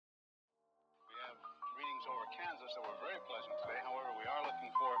Kansas that were very pleasant today. However, we are looking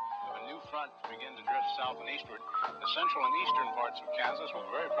for a new front to begin to drift south and eastward. The central and eastern parts of Kansas will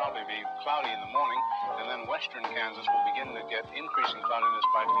very probably be cloudy in the morning, and then western Kansas will begin to get increasing cloudiness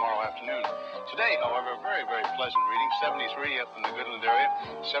by tomorrow afternoon. Today, however, very, very pleasant reading. 73 up in the Goodland area,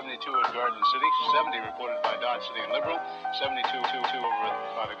 72 at Garden City, 70 reported by Dodge City and Liberal, 72 over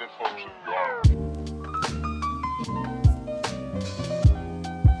by the good folks of Garden.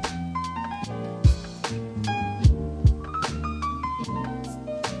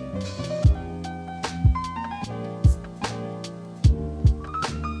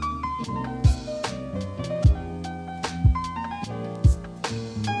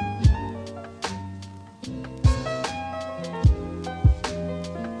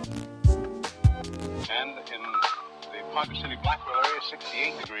 And in the Ponca City Blackwell area,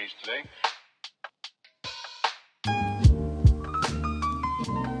 68 degrees today.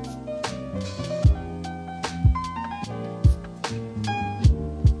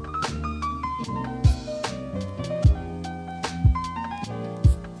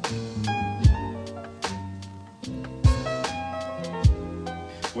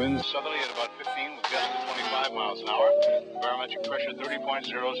 Winds southerly at about 15 with gusts of 25 miles an hour. Barometric pressure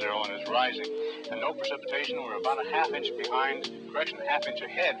 30.00 and is rising. And no precipitation. We're about a half inch behind, correction, a half inch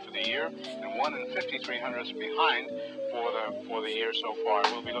ahead for the year, and 1 53/100ths behind for the year so far.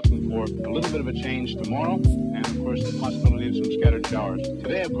 We'll be looking for a little bit of a change tomorrow, and of course the possibility of some scattered showers.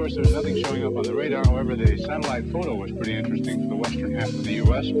 Today, of course, there's nothing showing up on the radar. However, the satellite photo was pretty interesting for the western half of the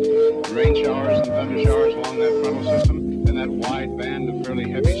U.S. Rain showers and thunder showers along that frontal system, and that wide band of fairly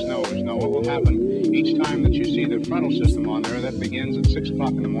heavy snows. Now, what will happen each time that you see the frontal system on there, that begins at 6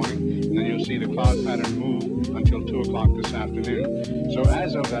 o'clock in the morning, and then you'll see the cloud pattern move until 2 o'clock this afternoon. So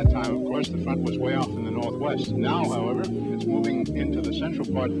as of that time, of course, the front was way off in the northwest. Now, however, it's moving into the central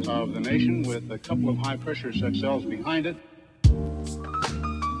part of the nation with a couple of high-pressure cells behind it.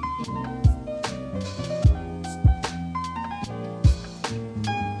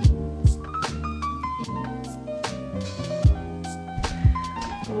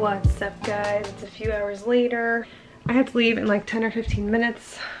 What's up, guys? It's a few hours later. I had to leave in like 10 or 15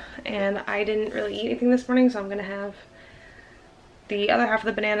 minutes and I didn't really eat anything this morning, so I'm gonna have the other half of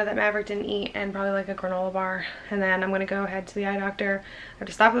the banana that Maverick didn't eat and probably like a granola bar, and then I'm gonna go head to the eye doctor. I have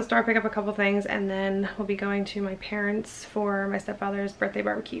to stop at the store, pick up a couple things, and then we'll be going to my parents for my stepfather's birthday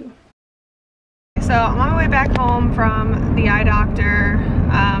barbecue. So I'm on my way back home from the eye doctor.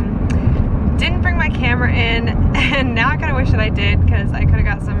 Didn't bring my camera in, and now I kind of wish that I did, because I could have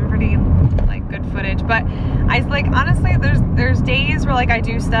got some pretty like good footage. But I like, honestly, there's days where like I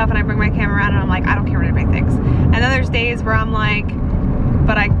do stuff and I bring my camera around and I'm like, I don't care what anybody thinks, and then there's days where I'm like,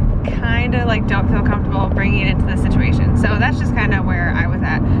 but I kind of like don't feel comfortable bringing it into this situation. So that's just kind of where I was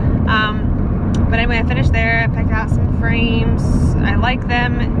at. But anyway, I finished there. I picked out some frames. I like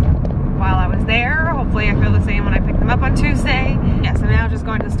them while I was there. Hopefully I feel the same when I pick them up on Tuesday. Yeah, so now just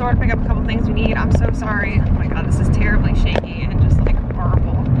going to the store to pick up a couple things we need. I'm so sorry. Oh my god, this is terribly shaky and just like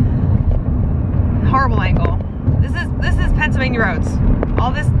horrible angle. This is Pennsylvania roads.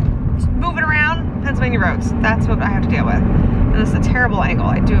 All this moving around, Pennsylvania roads. That's what I have to deal with. And this is a terrible angle.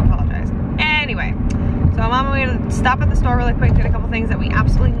 I do apologize. Anyway, so I'm on my way to stop at the store really quick, get a couple things that we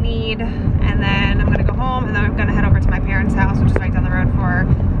absolutely need, and then I'm gonna go home, and then I'm gonna head over to my parents' house, which is right down the road, for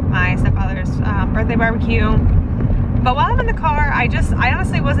my stepfather's birthday barbecue. But while I'm in the car, I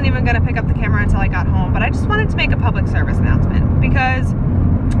honestly wasn't even gonna pick up the camera until I got home, but I just wanted to make a public service announcement because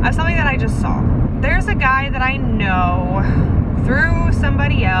of something that I just saw. There's a guy that I know through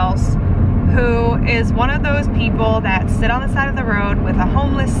somebody else who is one of those people that sit on the side of the road with a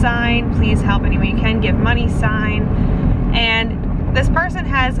homeless sign, please help any way you can, give money sign, and this person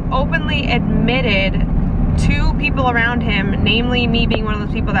has openly admitted to people around him, namely me being one of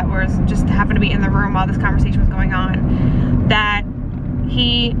those people that was just happened to be in the room while this conversation was going on, that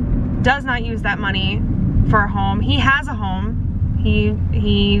he does not use that money for a home. He has a home.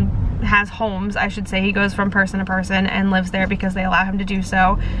 He has homes, I should say. He goes from person to person and lives there because they allow him to do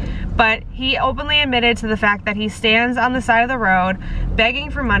so. But he openly admitted to the fact that he stands on the side of the road begging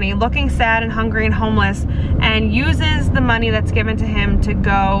for money, looking sad and hungry and homeless, and uses the money that's given to him to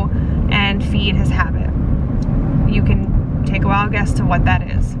go and feed his habit. You can take a wild guess to what that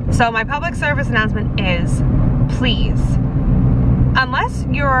is. So my public service announcement is, please, unless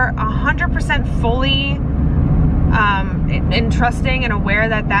you're 100% fully entrusting and aware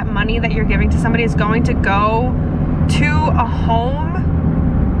that that money that you're giving to somebody is going to go to a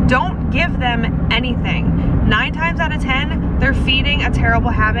home, don't give them anything. 9 times out of 10, they're feeding a terrible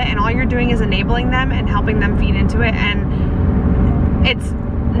habit, and all you're doing is enabling them and helping them feed into it, and it's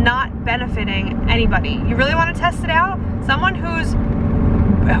not benefiting anybody. You really want to test it out? Someone who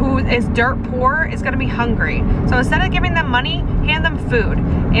is dirt poor is going to be hungry. So instead of giving them money, hand them food.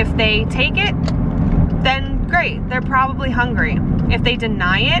 If they take it, then great, they're probably hungry. If they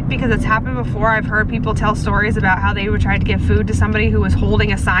deny it, because it's happened before, I've heard people tell stories about how they would try to give food to somebody who was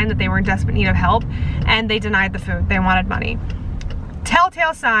holding a sign that they were in desperate need of help, and they denied the food, they wanted money.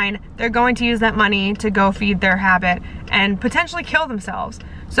 Telltale sign, they're going to use that money to go feed their habit and potentially kill themselves.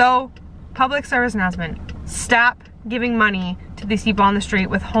 So, public service announcement, stop giving money to these people on the street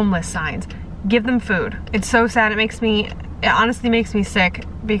with homeless signs. Give them food. It's so sad, it honestly makes me sick,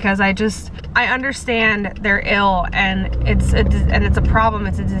 because I understand they're ill, and it's a problem,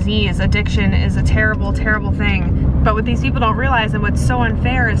 it's a disease. Addiction is a terrible, terrible thing. But what these people don't realize, and what's so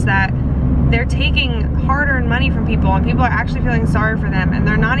unfair, is that they're taking hard-earned money from people, and people are actually feeling sorry for them, and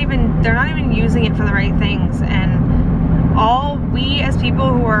they're not even using it for the right things. And all we as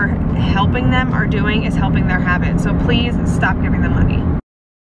people who are helping them are doing is helping their habit. So please stop giving them money.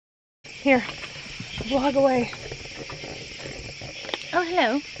 Here, vlog away. Oh,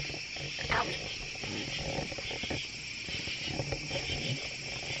 hello. Ow.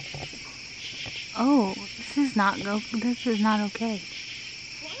 Oh, this is not okay.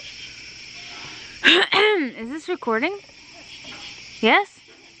 Is this recording? Yes?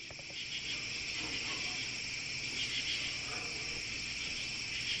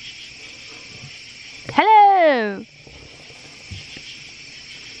 Hello.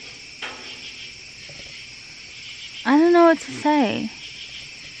 I don't know what to say.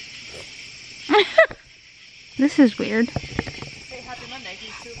 This is weird. Say happy Monday,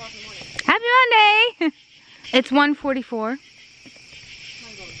 it's 2 o'clock in the morning. Happy Monday! It's 1:44.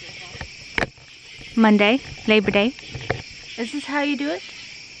 Monday, Labor Day. Is this how you do it?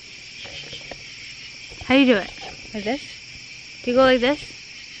 How do you do it? Like this? Do you go like this?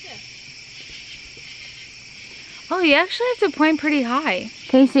 Yeah. Oh, you actually have to point pretty high.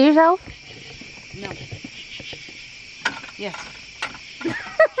 Can you see yourself? No. Yes.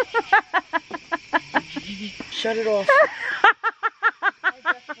 Shut it off.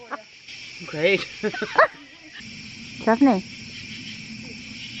 Great. Stephanie,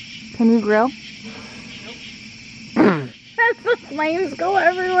 can you grill? Nope. The flames go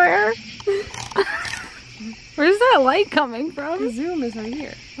everywhere. Where's that light coming from? The zoom is right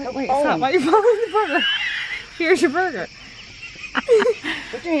here. Wait, stop. Why are you following the burger? Here's your burger.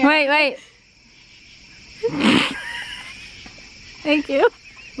 Put your hand. Wait. Thank you.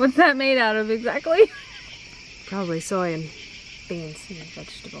 What's that made out of exactly? Probably soy and beans and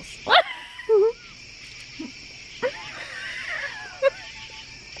vegetables.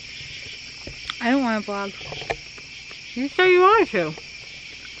 I don't want to vlog. You say you wanted to.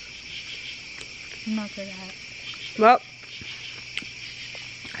 I'm not good at it. Well,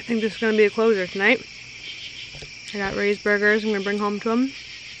 I think this is going to be a closer tonight. I got Ray's burgers I'm going to bring home to him.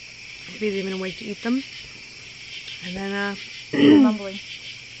 If he's even awake to eat them. And then, Mumbling.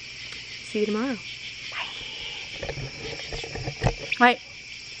 see you tomorrow. Wait.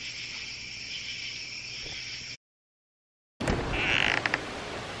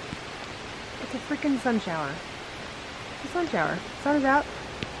 It's a freaking sun shower. It's a sun shower. Sun is out,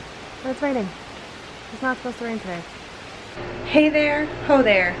 but it's raining. It's not supposed to rain today. Hey there, ho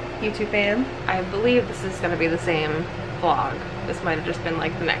there, YouTube fam. I believe this is gonna be the same vlog. This might have just been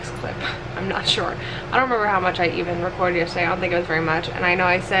like the next clip. I'm not sure. I don't remember how much I even recorded yesterday. I don't think it was very much. And I know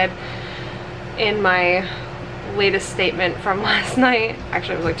I said in my latest statement from last night,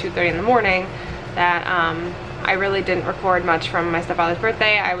 actually it was like 2:30 in the morning, that I really didn't record much from my stepfather's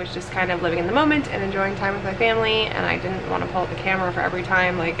birthday. I was just kind of living in the moment and enjoying time with my family, and I didn't want to pull out the camera for every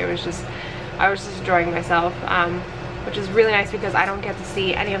time. Like, I was just enjoying myself, which is really nice because I don't get to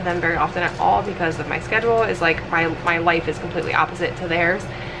see any of them very often at all because of my schedule. Is like my life is completely opposite to theirs.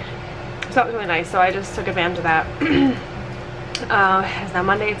 So that was really nice. So I just took advantage of that. It's now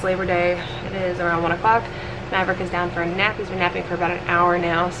Monday, it's Labor Day. It is around 1 o'clock. Maverick is down for a nap. He's been napping for about an hour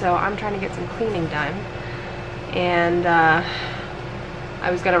now, so I'm trying to get some cleaning done. And I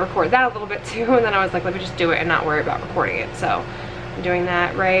was gonna record that a little bit too, and then I was like, let me just do it and not worry about recording it. So I'm doing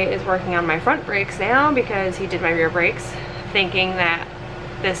that. Ray is working on my front brakes now because he did my rear brakes, thinking that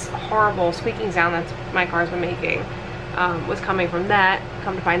this horrible squeaking sound that my car's been making was coming from that.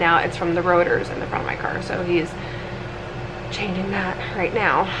 Come to find out, it's from the rotors in the front of my car. So he's changing that right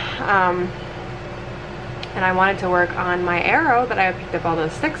now. And I wanted to work on my Arrow that I picked up all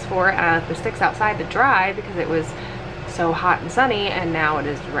those sticks for, the sticks outside to dry because it was so hot and sunny, and now it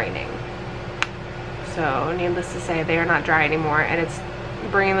is raining. So needless to say, they are not dry anymore, and it's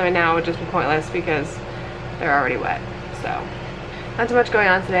bringing them in now would just be pointless because they're already wet. So Not too much going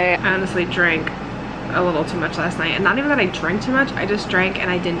on today. I honestly drank a little too much last night. And not even that I drank too much, I just drank and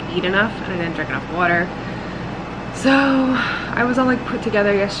I didn't eat enough and I didn't drink enough water. So I was all like put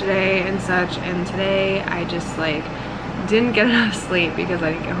together yesterday and such, and today I just like didn't get enough sleep because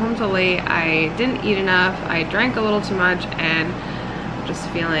I didn't get home till late. I didn't eat enough, I drank a little too much, and I'm just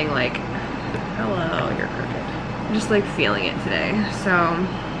feeling like, hello, you're crooked. I'm just like feeling it today. So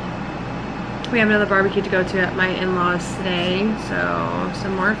we have another barbecue to go to at my in-laws today, so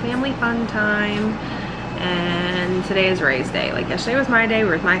some more family fun time. And today is Ray's day. Like yesterday was my day, we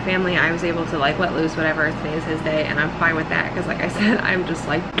were with my family. I was able to like let loose whatever. Today is his day and I'm fine with that because like I said, I'm just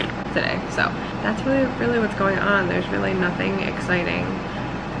like today. So that's really what's going on. There's really nothing exciting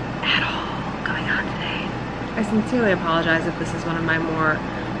at all going on today. I sincerely apologize if this is one of my more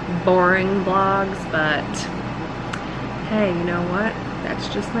boring vlogs, but hey, you know what? That's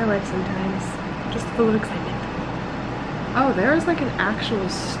just my life sometimes. Just full of excitement. Oh, there is like an actual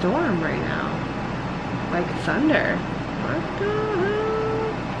storm right now. Like thunder. What the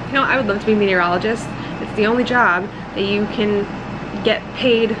hell? You know, I would love to be a meteorologist. It's the only job that you can get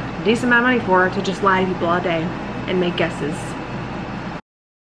paid a decent amount of money for, to just lie to people all day and make guesses.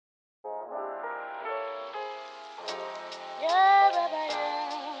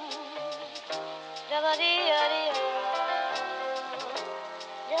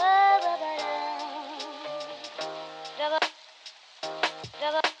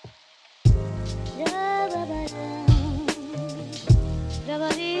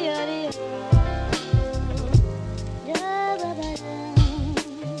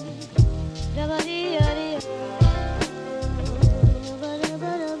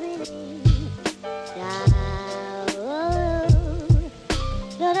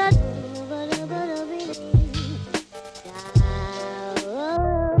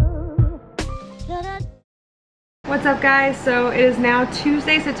 What's up guys? So it is now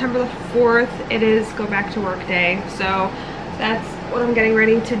Tuesday, September the 4th. It is go back to work day. So that's what I'm getting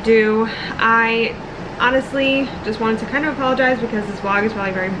ready to do. I honestly just wanted to kind of apologize because this vlog is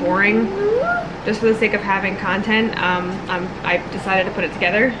probably very boring. Just for the sake of having content, I decided to put it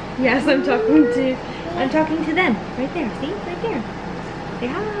together. Yes, I'm talking to them. Right there, see? Right there. Say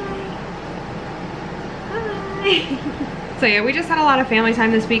hi. Hi. So yeah, we just had a lot of family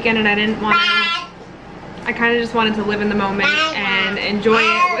time this weekend and I kind of just wanted to live in the moment and enjoy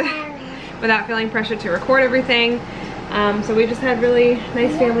it without feeling pressure to record everything. So we just had really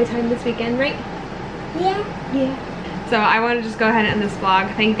nice family time this weekend, right? Yeah. Yeah. So I want to just go ahead and end this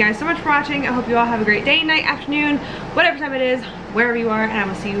vlog. Thank you guys so much for watching. I hope you all have a great day, night, afternoon, whatever time it is, wherever you are, and I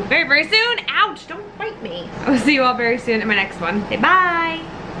will see you very, very soon. Ouch, don't bite me. I will see you all very soon in my next one. Say bye.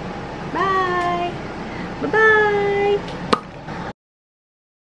 Bye. Bye-bye.